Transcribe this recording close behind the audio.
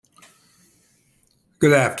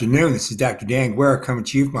Good afternoon. This is Dr. Dan Guerra coming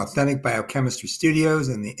to you from Authentic Biochemistry Studios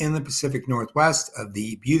in the inland Pacific Northwest of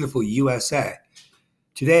the beautiful USA.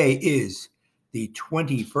 Today is the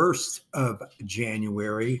 21st of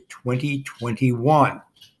January, 2021.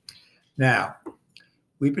 Now,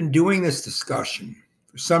 we've been doing this discussion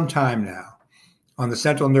for some time now on the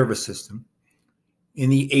central nervous system in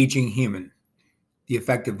the aging human, the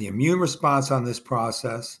effect of the immune response on this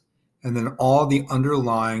process, and then all the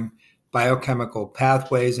underlying biochemical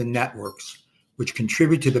pathways and networks which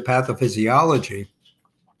contribute to the pathophysiology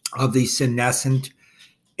of the senescent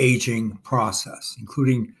aging process,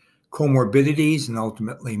 including comorbidities and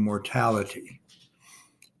ultimately mortality.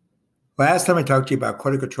 Last time I talked to you about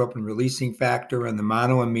corticotropin releasing factor and the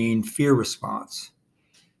monoamine fear response.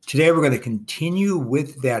 Today we're going to continue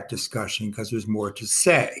with that discussion because there's more to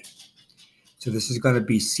say. So this is going to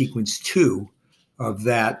be sequence 2 of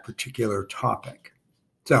that particular topic.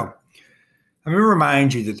 So I'm going to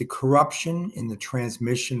remind you that the corruption in the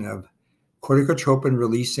transmission of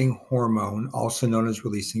corticotropin-releasing hormone, also known as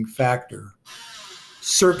releasing factor,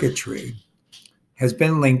 circuitry has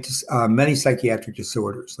been linked to many psychiatric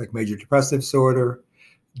disorders, like major depressive disorder,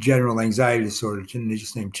 general anxiety disorder, to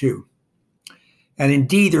just name 2. And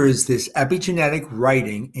indeed, there is this epigenetic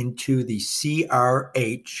writing into the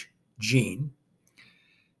CRH gene,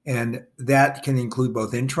 and that can include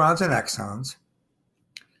both introns and exons.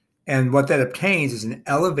 And what that obtains is an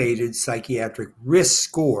elevated psychiatric risk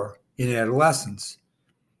score in adolescence,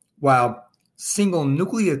 while single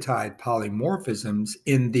nucleotide polymorphisms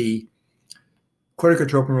in the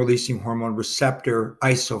corticotropin-releasing hormone receptor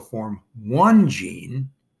isoform 1 gene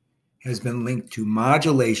has been linked to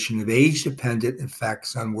modulation of age-dependent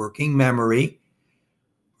effects on working memory,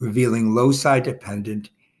 revealing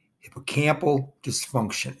loci-dependent hippocampal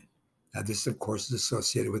dysfunction. Now, this, of course, is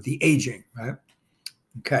associated with the aging, right?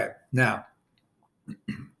 Okay, now,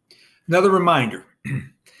 another reminder.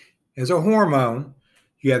 As a hormone,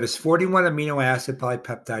 you have this 41 amino acid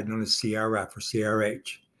polypeptide known as CRF or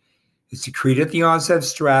CRH. It's secreted at the onset of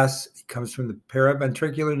stress. It comes from the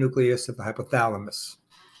paraventricular nucleus of the hypothalamus.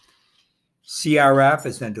 CRF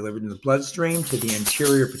is then delivered in the bloodstream to the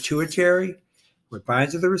anterior pituitary, where it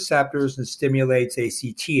binds to the receptors and stimulates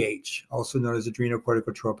ACTH, also known as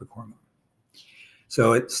adrenocorticotropic hormone.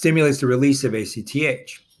 So it stimulates the release of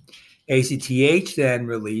ACTH. ACTH then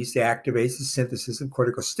released activates the synthesis of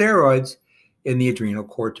corticosteroids in the adrenal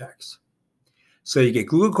cortex. So you get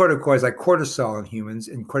glucocorticoids like cortisol in humans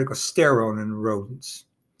and corticosterone in rodents.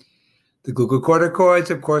 The glucocorticoids,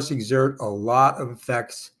 of course, exert a lot of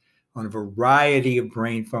effects on a variety of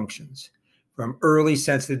brain functions, from early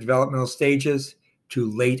sensitive developmental stages to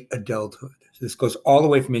late adulthood. So this goes all the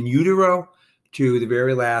way from in utero to the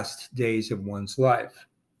very last days of one's life.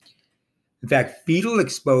 In fact, fetal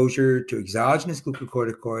exposure to exogenous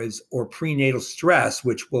glucocorticoids or prenatal stress,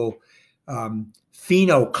 which will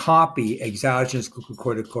phenocopy exogenous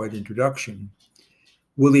glucocorticoid introduction,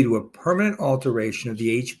 will lead to a permanent alteration of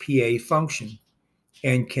the HPA function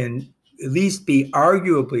and can at least be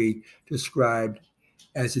arguably described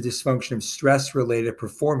as a dysfunction of stress-related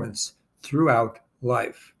performance throughout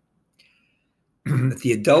life. At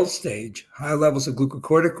the adult stage, high levels of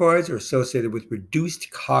glucocorticoids are associated with reduced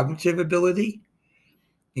cognitive ability,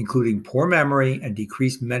 including poor memory and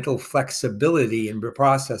decreased mental flexibility and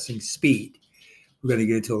processing speed. We're going to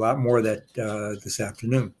get into a lot more of that this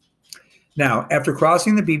afternoon. Now, after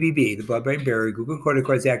crossing the BBB, the blood-brain barrier,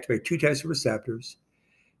 glucocorticoids activate 2 types of receptors.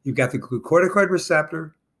 You've got the glucocorticoid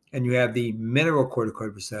receptor, and you have the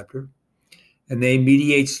mineralocorticoid receptor, and they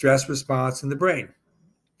mediate stress response in the brain.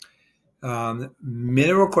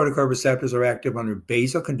 Mineralocorticoid receptors are active under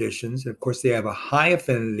basal conditions. Of course, they have a high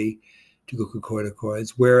affinity to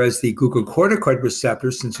glucocorticoids, whereas the glucocorticoid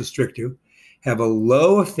receptors, since restrictive, have a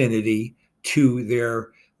low affinity to their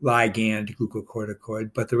ligand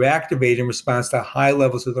glucocorticoid, but they're activated in response to high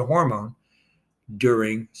levels of the hormone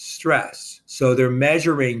during stress. So they're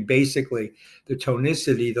measuring basically the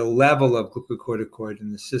tonicity, the level of glucocorticoid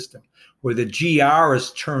in the system, where the GR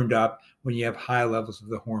is turned up when you have high levels of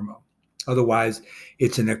the hormone. Otherwise,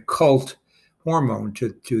 it's an occult hormone to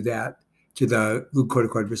the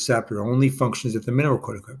glucocorticoid receptor, only functions at the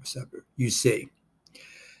mineralocorticoid receptor, you see.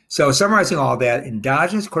 So summarizing all that,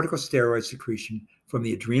 endogenous corticosteroid secretion from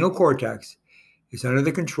the adrenal cortex is under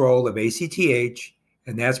the control of ACTH,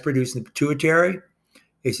 and that's produced in the pituitary.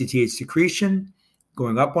 ACTH secretion,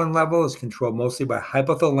 going up one level, is controlled mostly by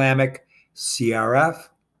hypothalamic CRF,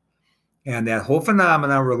 and that whole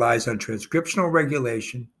phenomenon relies on transcriptional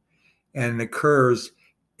regulation and occurs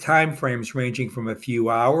time frames ranging from a few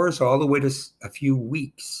hours all the way to a few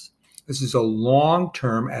weeks, This is a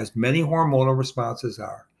long-term, as many hormonal responses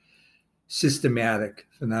are, systematic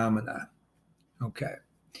phenomena. Okay.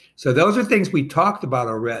 So those are things we talked about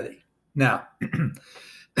already. Now,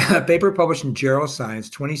 a paper published in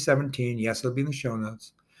Geroscience 2017, yes, it'll be in the show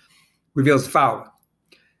notes, reveals the following.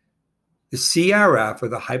 The CRF, or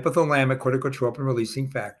the hypothalamic corticotropin releasing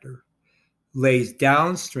factor, lays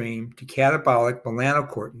downstream to catabolic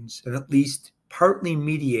melanocortins and at least partly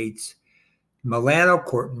mediates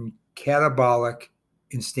melanocortin catabolic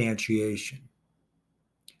instantiation.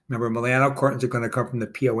 Remember, melanocortins are going to come from the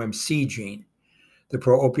POMC gene, the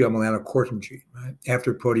pro-opiomelanocortin gene, right,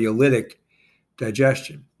 after proteolytic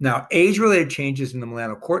digestion. Now, age-related changes in the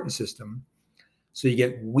melanocortin system, so you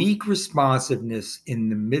get weak responsiveness in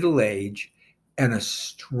the middle age and a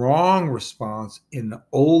strong response in the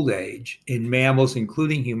old age in mammals,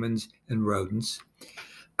 including humans and rodents.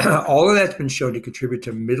 All of that's been shown to contribute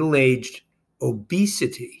to middle-aged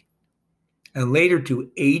obesity and later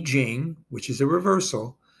to aging, which is a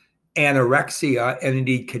reversal, anorexia, and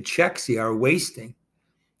indeed cachexia, or wasting,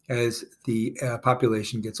 as the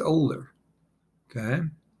population gets older. Okay.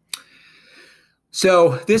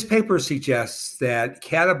 So this paper suggests that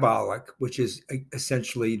catabolic, which is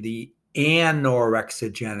essentially the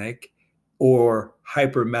anorexigenic or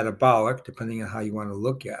hypermetabolic, depending on how you want to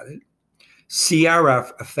look at it,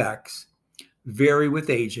 CRF effects vary with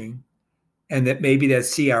aging, and that maybe that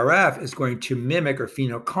CRF is going to mimic or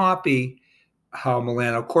phenocopy how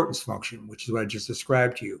melanocortins function, which is what I just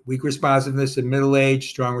described to you. Weak responsiveness in middle age,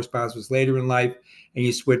 strong responsiveness later in life, and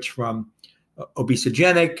you switch from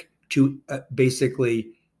obesogenic to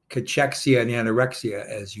basically cachexia and anorexia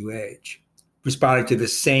as you age, responding to the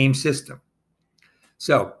same system.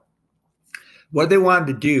 So what they wanted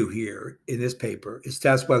to do here in this paper is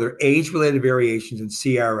test whether age-related variations in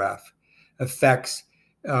CRF affects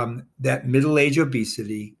that middle-age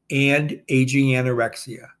obesity and aging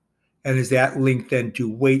anorexia. And is that linked then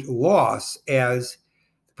to weight loss as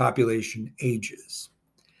the population ages?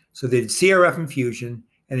 So they did CRF infusion,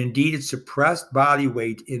 and indeed it suppressed body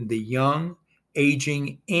weight in the young,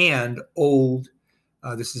 aging, and old.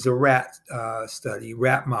 This is a rat study,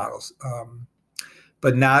 rat models,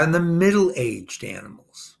 but not in the middle-aged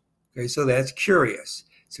animals. Okay, so that's curious.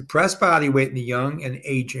 Suppressed body weight in the young and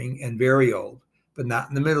aging and very old, but not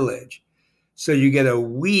in the middle age. So you get a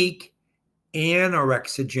weak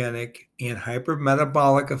anorexigenic and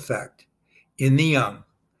hypermetabolic effect in the young,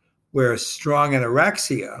 whereas strong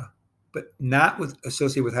anorexia, but not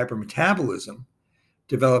associated with hypermetabolism,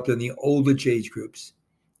 developed in the older age groups,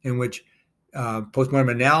 in which postmortem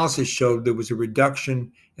analysis showed there was a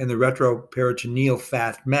reduction in the retroperitoneal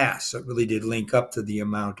fat mass. So it really did link up to the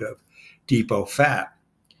amount of depot fat.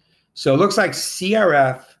 So it looks like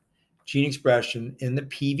CRF gene expression in the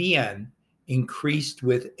PVN increased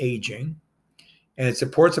with aging, and it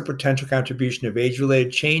supports a potential contribution of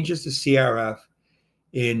age-related changes to CRF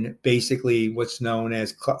in basically what's known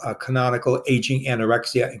as canonical aging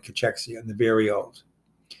anorexia and cachexia in the very old.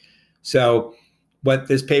 So what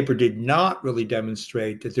this paper did not really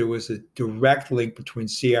demonstrate that there was a direct link between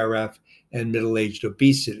CRF and middle-aged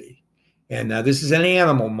obesity. And now this is an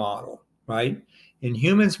animal model, right? In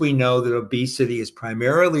humans, we know that obesity is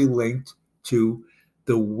primarily linked to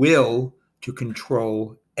the will to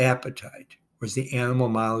control appetite, whereas the animal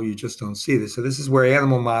model, you just don't see this. So this is where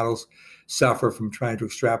animal models suffer from trying to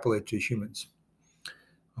extrapolate to humans.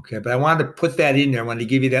 Okay, but I wanted to put that in there. I wanted to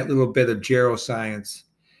give you that little bit of geroscience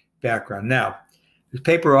background. Now, this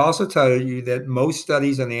paper also tells you that most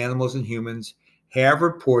studies on animals and humans have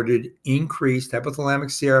reported increased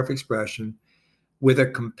hypothalamic CRF expression with a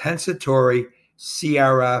compensatory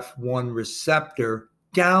CRF1 receptor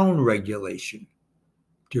downregulation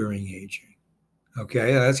during aging.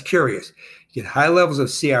 Okay, now that's curious. You get high levels of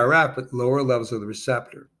CRF, but lower levels of the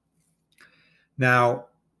receptor. Now,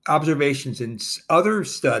 observations in other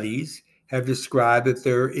studies have described that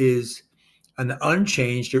there is an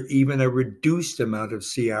unchanged or even a reduced amount of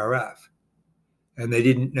CRF, and they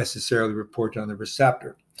didn't necessarily report on the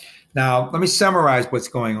receptor. Now, let me summarize what's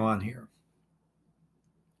going on here.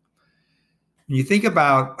 When you think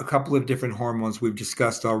about a couple of different hormones we've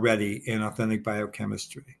discussed already in authentic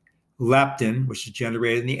biochemistry, leptin, which is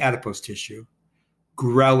generated in the adipose tissue,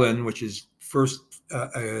 ghrelin, which is first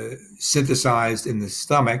synthesized in the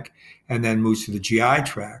stomach and then moves through the GI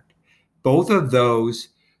tract. Both of those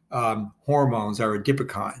hormones are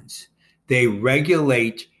adipokines. They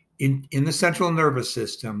regulate in the central nervous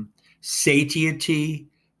system satiety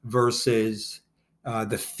versus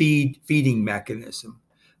the feeding mechanism.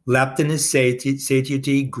 Leptin is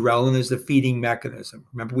satiety, ghrelin is the feeding mechanism.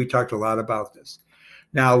 Remember, we talked a lot about this.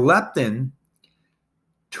 Now, leptin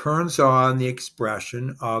turns on the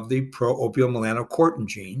expression of the pro-opioid melanocortin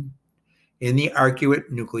gene in the arcuate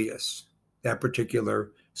nucleus, that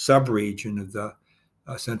particular subregion of the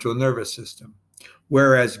central nervous system.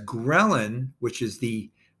 Whereas ghrelin, which is the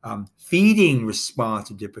feeding response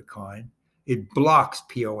to dipakine, it blocks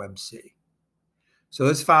POMC. So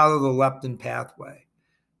let's follow the leptin pathway.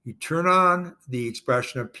 You turn on the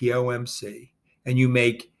expression of POMC, and you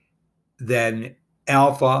make then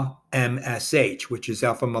alpha MSH, which is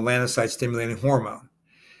alpha melanocyte stimulating hormone.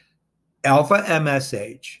 Alpha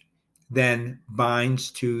MSH then binds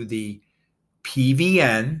to the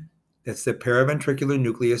PVN, that's the paraventricular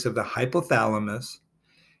nucleus of the hypothalamus,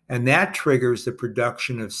 and that triggers the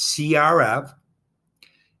production of CRF,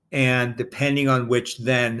 and depending on which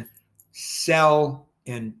then cell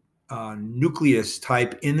and nucleus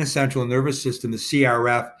type in the central nervous system the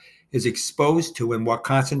CRF is exposed to and what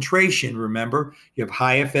concentration. Remember, you have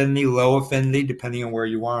high affinity, low affinity, depending on where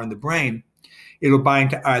you are in the brain. It'll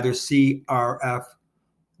bind to either CRF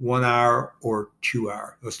 1R or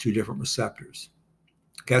 2R, those two different receptors.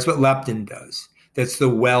 Okay, that's what leptin does. That's the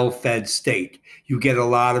well-fed state. You get a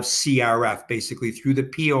lot of CRF basically through the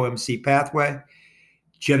POMC pathway,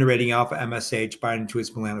 generating alpha MSH binding to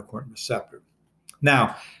its melanocortin receptor.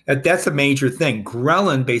 Now, that's a major thing.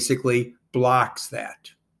 Ghrelin basically blocks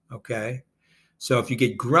that, okay? So if you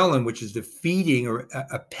get ghrelin, which is the feeding or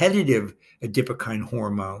appetitive adipokine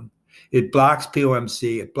hormone, it blocks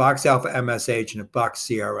POMC, it blocks alpha MSH, and it blocks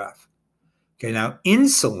CRF. Okay, now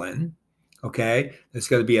insulin, okay, there's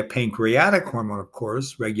got to be a pancreatic hormone, of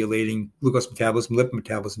course, regulating glucose metabolism, lipid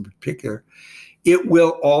metabolism in particular. It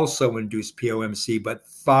will also induce POMC, but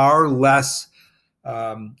far less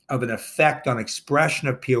of an effect on expression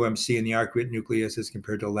of POMC in the arcuate nucleus as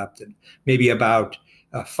compared to leptin, maybe about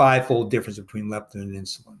a five-fold difference between leptin and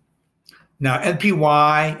insulin. Now,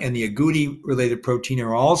 NPY and the agouti-related protein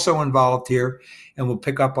are also involved here, and we'll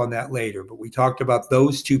pick up on that later. But we talked about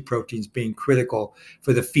those two proteins being critical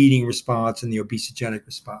for the feeding response and the obesogenic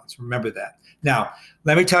response. Remember that. Now,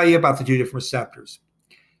 let me tell you about the two different receptors.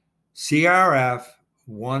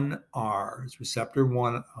 CRF1R, receptor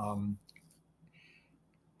 1,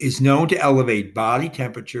 is known to elevate body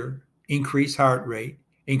temperature, increase heart rate,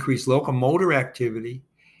 increase locomotor activity,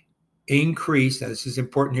 increase, now this is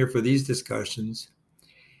important here for these discussions,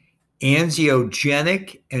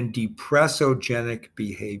 anxiogenic and depressogenic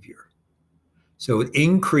behavior. So it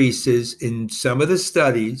increases in some of the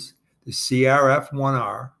studies, the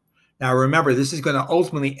CRF1R. Now remember, this is going to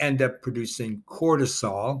ultimately end up producing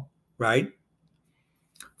cortisol, right,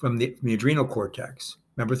 from the adrenal cortex,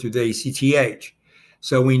 remember, through the ACTH.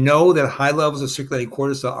 So we know that high levels of circulating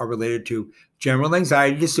cortisol are related to general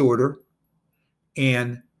anxiety disorder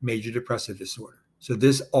and major depressive disorder. So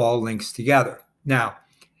this all links together. Now,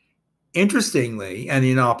 interestingly, and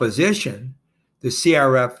in opposition, the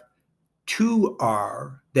CRF2R,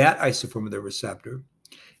 that isoform of the receptor,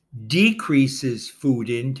 decreases food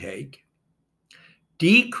intake,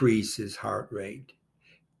 decreases heart rate,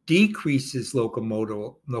 decreases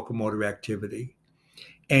locomotor activity,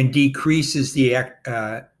 and decreases the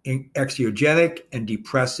anxiogenic and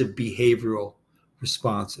depressive behavioral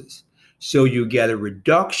responses. So you get a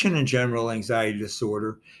reduction in general anxiety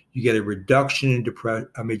disorder, you get a reduction in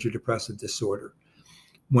major depressive disorder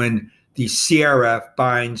when the CRF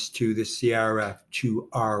binds to the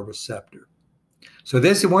CRF2R receptor. So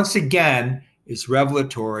this, once again, is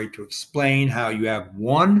revelatory to explain how you have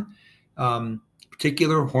one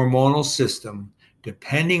particular hormonal system.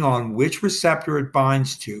 Depending on which receptor it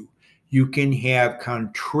binds to, you can have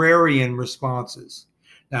contrarian responses.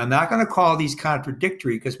 Now, I'm not going to call these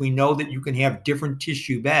contradictory because we know that you can have different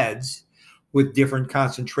tissue beds with different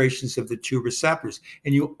concentrations of the two receptors.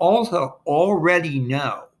 And you also already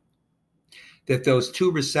know that those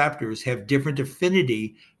two receptors have different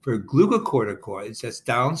affinity for glucocorticoids, that's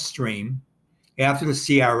downstream after the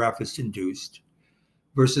CRF is induced,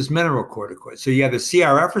 versus mineralocorticoids. So you have the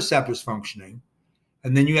CRF receptors functioning,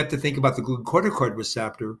 and then you have to think about the glucocorticoid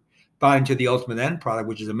receptor binding to the ultimate end product,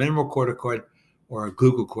 which is a mineralocorticoid or a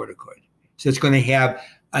glucocorticoid. So it's going to have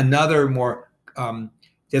another more,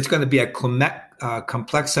 that's going to be a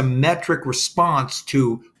complexometric response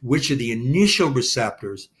to which of the initial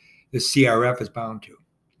receptors the CRF is bound to.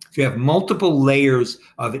 So you have multiple layers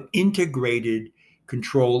of integrated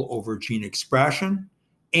control over gene expression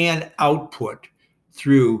and output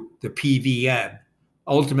through the PVN,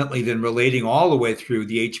 ultimately then relating all the way through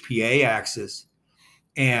the HPA axis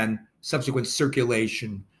and subsequent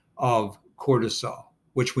circulation of cortisol,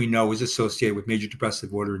 which we know is associated with major depressive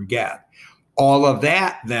disorder and GAD. All of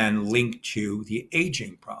that then linked to the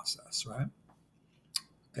aging process, right?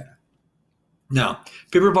 Okay. Now, a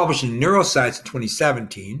paper published in Neuroscience in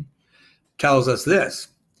 2017 tells us this.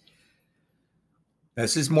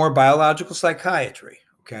 This is more biological psychiatry.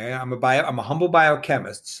 Okay, I'm a humble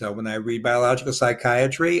biochemist, so when I read biological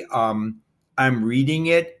psychiatry, I'm reading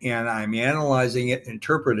it and I'm analyzing it,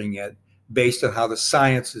 interpreting it based on how the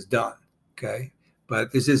science is done. Okay,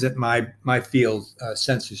 but this isn't my field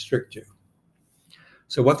sensu stricto.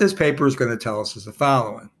 So what this paper is going to tell us is the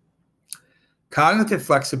following: cognitive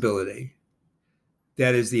flexibility,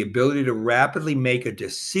 that is the ability to rapidly make a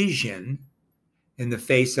decision in the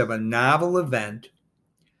face of a novel event,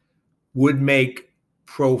 would make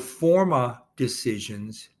pro forma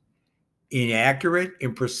decisions inaccurate,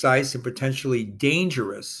 imprecise, and potentially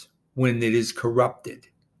dangerous when it is corrupted.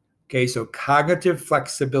 Okay, so cognitive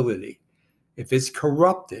flexibility, if it's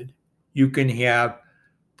corrupted, you can have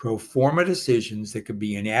pro forma decisions that could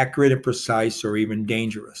be inaccurate, imprecise, or even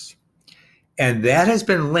dangerous. And that has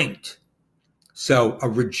been linked. So a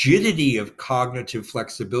rigidity of cognitive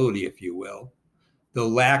flexibility, if you will, the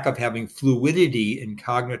lack of having fluidity in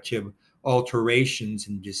cognitive alterations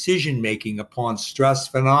in decision-making upon stress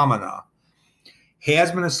phenomena,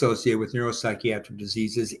 has been associated with neuropsychiatric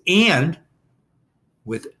diseases and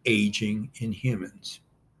with aging in humans.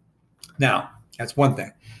 Now, that's one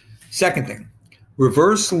thing. Second thing,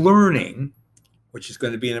 reverse learning, which is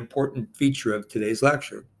going to be an important feature of today's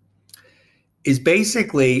lecture, is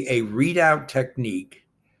basically a readout technique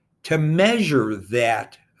to measure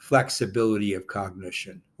that flexibility of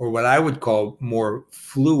cognition, or what I would call more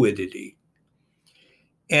fluidity.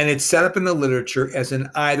 And it's set up in the literature as an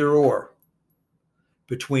either or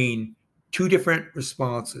between two different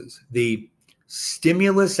responses: the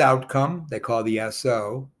stimulus outcome, they call the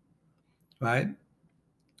SO, right?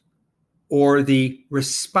 Or the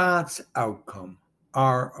response outcome,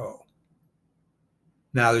 RO.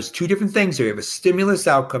 Now, there's two different things there. You have a stimulus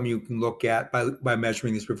outcome you can look at by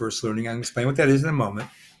measuring this reverse learning. I'm going to explain what that is in a moment.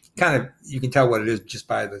 Kind of, you can tell what it is just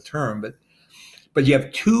by the term, but you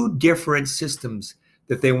have two different systems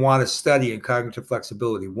that they want to study in cognitive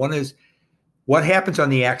flexibility. One is what happens on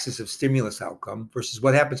the axis of stimulus outcome versus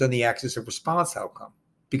what happens on the axis of response outcome,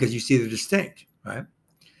 because you see they're distinct, right?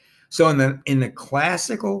 So in the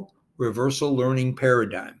classical reversal learning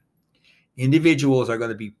paradigm, individuals are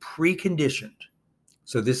going to be preconditioned.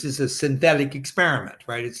 So this is a synthetic experiment,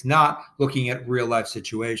 right? It's not looking at real life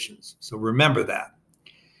situations. So remember that.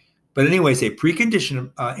 But anyways, they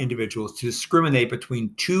precondition individuals to discriminate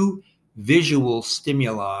between two visual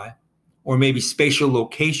stimuli, or maybe spatial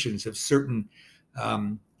locations of certain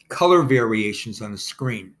color variations on the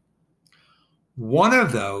screen. One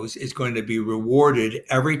of those is going to be rewarded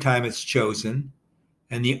every time it's chosen,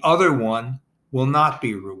 and the other one will not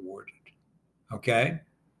be rewarded. Okay?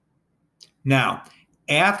 Now,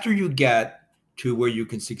 after you get to where you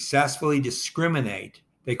can successfully discriminate,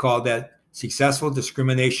 they call that successful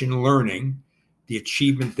discrimination learning, the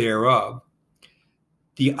achievement thereof,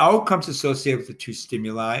 the outcomes associated with the two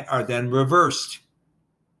stimuli are then reversed,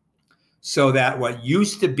 so that what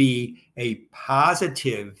used to be a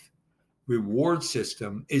positive reward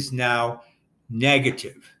system is now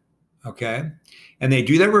negative, okay? And they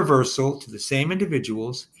do that reversal to the same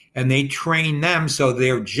individuals, and they train them so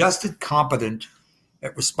they're just as competent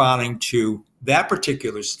at responding to that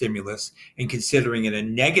particular stimulus and considering it a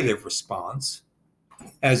negative response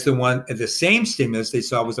as the same stimulus they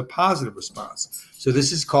saw was a positive response. So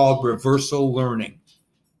this is called reversal learning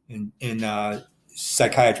in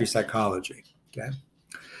psychiatry, psychology. Okay.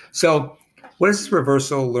 So what does this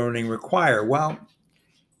reversal learning require? Well,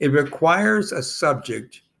 it requires a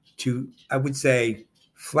subject to, I would say,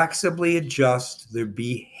 flexibly adjust their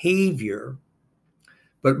behavior,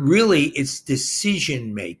 but really it's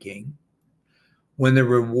decision making when the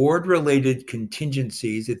reward-related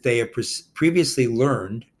contingencies that they have previously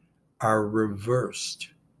learned are reversed.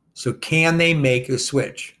 So can they make a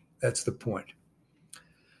switch? That's the point.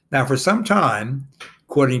 Now, for some time,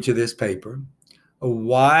 according to this paper, a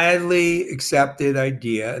widely accepted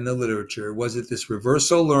idea in the literature was that this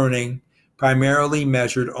reversal learning primarily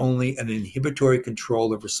measured only an inhibitory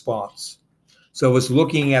control of response. So it was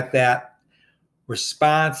looking at that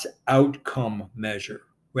response outcome measure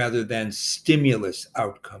rather than stimulus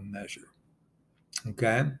outcome measure.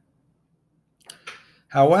 Okay?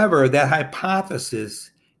 However, that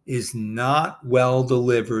hypothesis is not well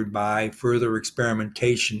delivered by further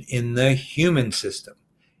experimentation in the human system.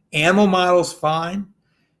 Animal models, fine.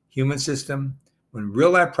 Human system, when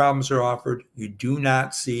real life problems are offered, you do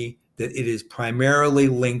not see that it is primarily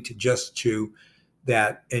linked just to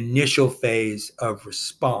that initial phase of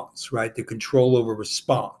response, right? The control over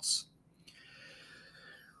response.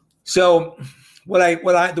 So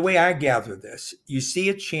The way I gather this, you see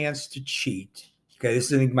a chance to cheat. Okay,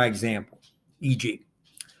 this is my example. E.g.,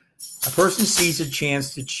 a person sees a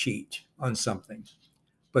chance to cheat on something,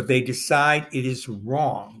 but they decide it is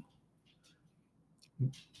wrong.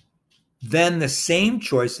 Then the same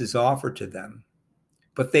choice is offered to them,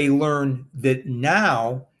 but they learn that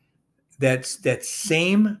now that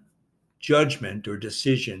same judgment or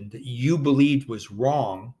decision that you believed was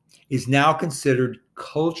wrong is now considered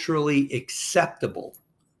culturally acceptable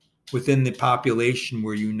within the population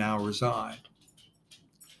where you now reside.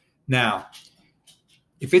 Now,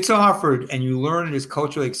 if it's offered and you learn it is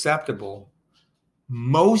culturally acceptable,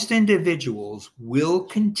 most individuals will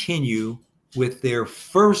continue with their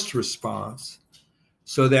first response,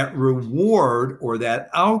 so that reward or that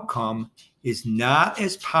outcome is not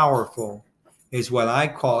as powerful as what I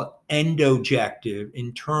call endojective,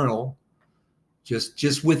 internal,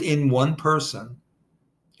 just within one person,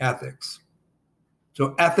 ethics.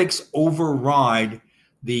 So ethics override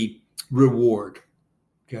the reward.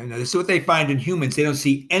 Okay, now this is what they find in humans. They don't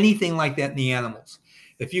see anything like that in the animals.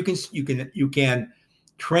 If you can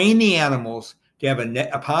train the animals to have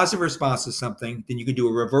a positive response to something, then you can do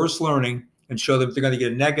a reverse learning and show them they're going to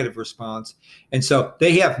get a negative response. And so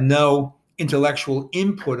they have no intellectual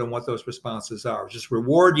input on what those responses are. Just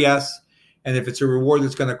reward, yes. And if it's a reward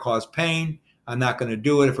that's going to cause pain, I'm not going to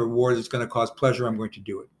do it. If a reward that's going to cause pleasure, I'm going to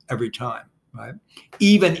do it every time, right?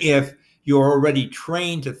 Even if you're already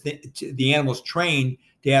trained the animal's trained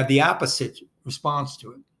to have the opposite response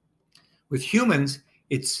to it. With humans,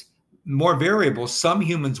 it's more variable. Some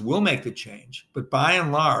humans will make the change, but by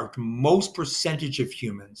and large, most percentage of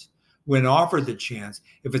humans, when offered the chance,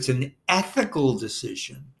 if it's an ethical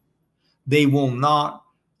decision, they will not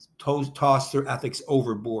toss their ethics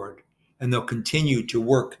overboard, and they'll continue to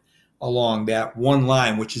work along that one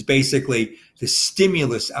line, which is basically the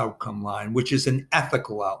stimulus outcome line, which is an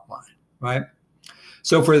ethical outline, right?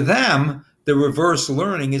 So for them, the reverse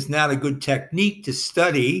learning is not a good technique to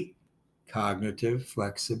study cognitive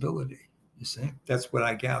flexibility. You see, that's what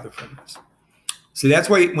I gather from this. So that's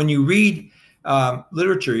why when you read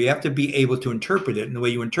literature, you have to be able to interpret it. And the way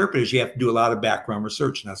you interpret it is you have to do a lot of background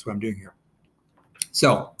research, and that's what I'm doing here.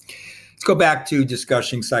 So let's go back to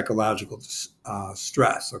discussing psychological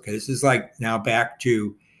stress. Okay, this is like now back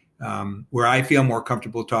to where I feel more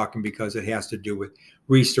comfortable talking, because it has to do with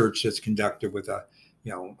research that's conducted with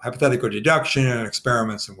hypothetical deduction and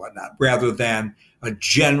experiments and whatnot, rather than a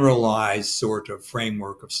generalized sort of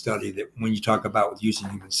framework of study that when you talk about with using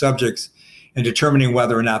human subjects and determining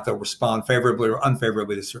whether or not they'll respond favorably or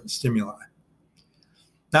unfavorably to certain stimuli.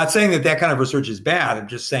 Not saying that kind of research is bad. I'm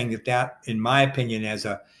just saying that, in my opinion, as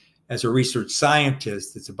a research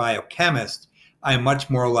scientist, as a biochemist, I'm much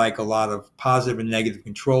more like a lot of positive and negative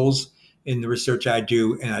controls in the research I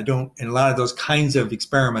do. And a lot of those kinds of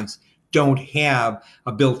experiments don't have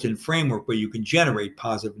a built-in framework where you can generate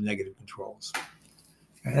positive and negative controls.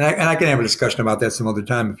 And I can have a discussion about that some other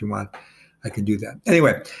time if you want. I can do that.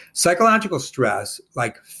 Anyway, psychological stress,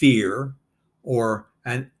 like fear or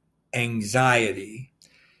an anxiety,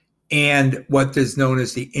 and what is known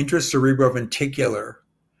as the intracerebroventricular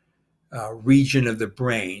region of the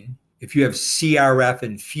brain, if you have CRF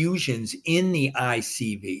infusions in the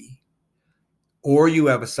ICV, or you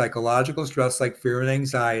have a psychological stress like fear and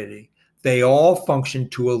anxiety, they all function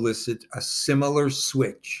to elicit a similar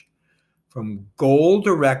switch from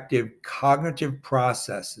goal-directed cognitive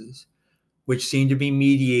processes, which seem to be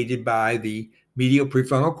mediated by the medial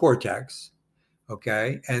prefrontal cortex.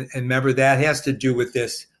 Okay, and remember that has to do with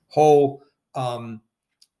this whole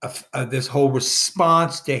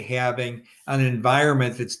response to having an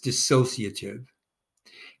environment that's dissociative,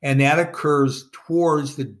 and that occurs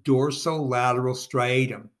towards the dorsolateral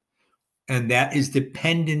striatum. And that is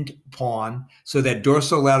dependent upon, so that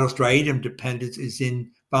dorsolateral striatum dependence is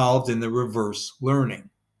involved in the reverse learning.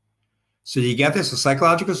 So you get this, a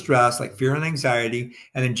psychological stress like fear and anxiety,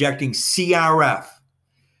 and injecting CRF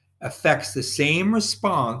affects the same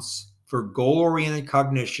response for goal-oriented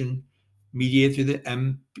cognition mediated through the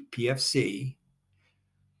MPFC,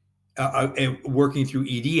 and working through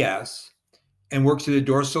EDS, and works through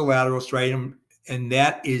the dorsolateral striatum, and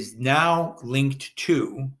that is now linked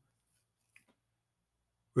to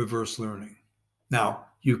reverse learning. Now,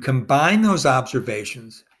 you combine those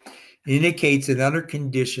observations, it indicates that under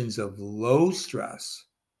conditions of low stress,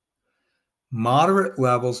 moderate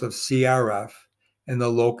levels of CRF and the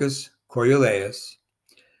locus coeruleus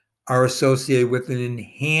are associated with an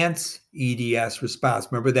enhanced EDS response.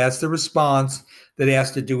 Remember, that's the response that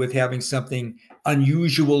has to do with having something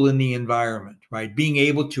unusual in the environment, right? Being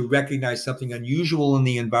able to recognize something unusual in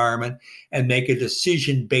the environment and make a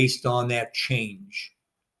decision based on that change,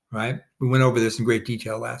 right? We went over this in great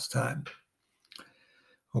detail last time.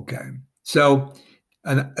 Okay. So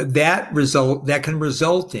that can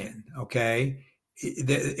result in, okay,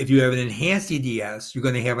 if you have an enhanced EDS, you're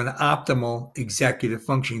going to have an optimal executive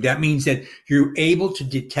functioning. That means that you're able to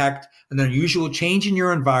detect an unusual change in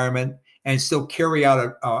your environment and still carry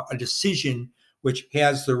out a decision which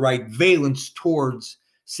has the right valence towards,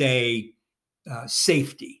 say,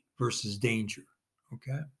 safety versus danger.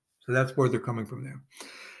 Okay, so that's where they're coming from there.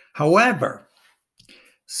 However,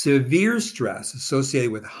 severe stress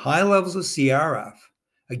associated with high levels of CRF,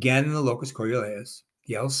 again in the locus coeruleus,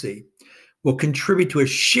 the LC, will contribute to a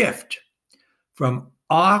shift from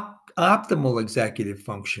optimal executive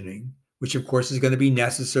functioning, which of course is going to be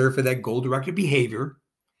necessary for that goal-directed behavior,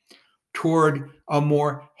 toward a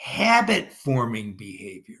more habit-forming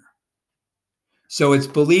behavior. So it's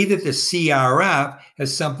believed that the CRF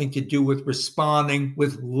has something to do with responding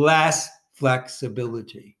with less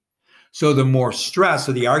flexibility. So the more stress,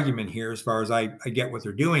 so the argument here, as far as I get what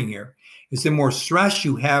they're doing here, is the more stress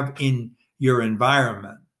you have in your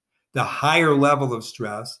environment, the higher level of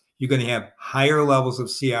stress, you're going to have higher levels of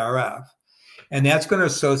CRF. And that's going to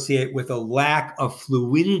associate with a lack of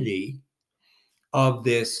fluidity of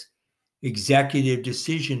this executive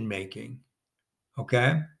decision making.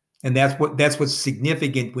 Okay? And that's what's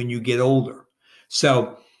significant when you get older.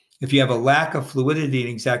 So if you have a lack of fluidity in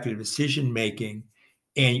executive decision making,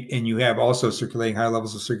 and you have also high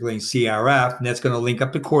levels of circulating CRF, and that's going to link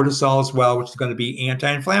up to cortisol as well, which is going to be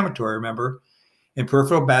anti-inflammatory, remember, in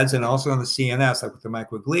peripheral beds and also in the CNS, like with the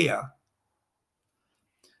microglia.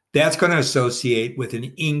 That's going to associate with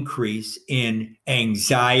an increase in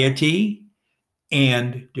anxiety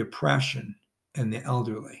and depression in the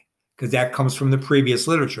elderly, because that comes from the previous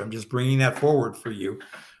literature. I'm just bringing that forward for you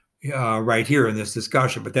right here in this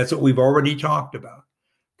discussion, but that's what we've already talked about.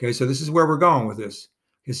 Okay, so this is where we're going with this.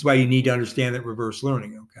 This is why you need to understand that reverse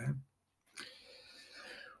learning,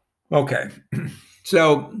 okay?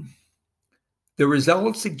 So the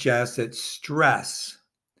results suggest that stress,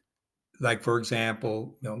 like for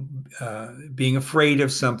example, being afraid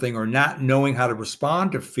of something or not knowing how to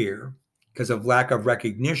respond to fear because of lack of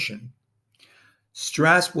recognition,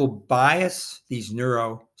 stress will bias these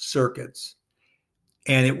neural circuits,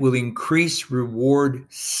 and it will increase reward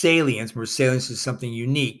salience, where salience is something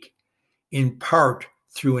unique, in part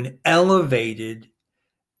through an elevated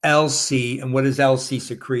LC. And what does LC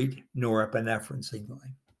secrete? Norepinephrine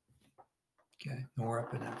signaling. Okay,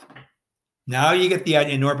 norepinephrine. Now you get the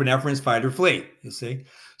idea. Norepinephrine is fight or flee, you see?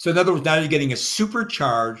 So in other words, now you're getting a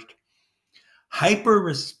supercharged hyper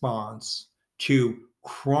response to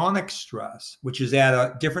chronic stress, which is at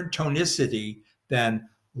a different tonicity than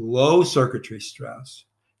low circuitry stress.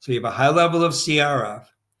 So you have a high level of CRF.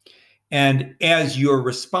 And as you're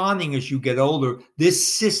responding, as you get older,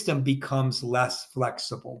 this system becomes less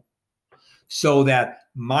flexible, so that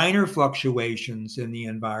minor fluctuations in the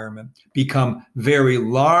environment become very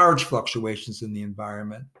large fluctuations in the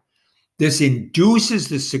environment. This induces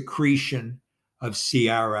the secretion of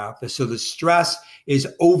CRF. So the stress is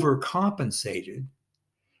overcompensated.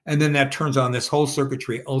 And then that turns on this whole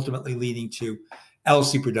circuitry, ultimately leading to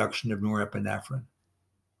LC production of norepinephrine,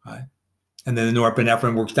 right? And then the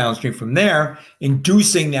norepinephrine works downstream from there,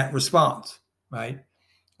 inducing that response, right,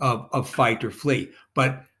 of fight or flee.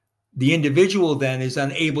 But the individual then is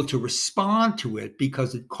unable to respond to it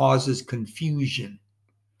because it causes confusion.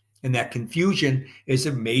 And that confusion is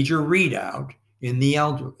a major readout in the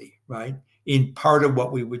elderly, right, in part of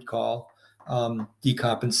what we would call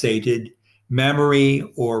decompensated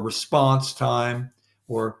memory or response time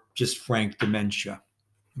or just frank dementia,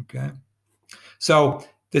 okay? So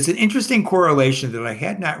there's an interesting correlation that I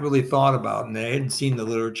had not really thought about and I hadn't seen the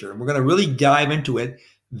literature. And we're going to really dive into it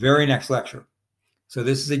very next lecture. So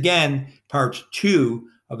this is, again, part 2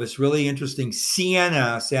 of this really interesting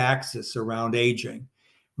CNS axis around aging,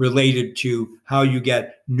 related to how you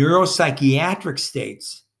get neuropsychiatric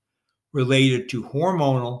states related to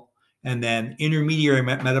hormonal and then intermediary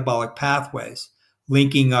metabolic pathways,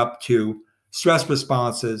 linking up to stress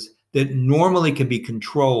responses that normally can be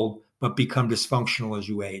controlled but become dysfunctional as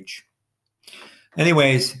you age.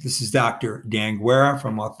 Anyways, this is Dr. Dan Guerra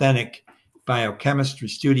from Authentic Biochemistry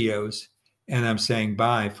Studios, and I'm saying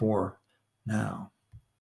bye for now.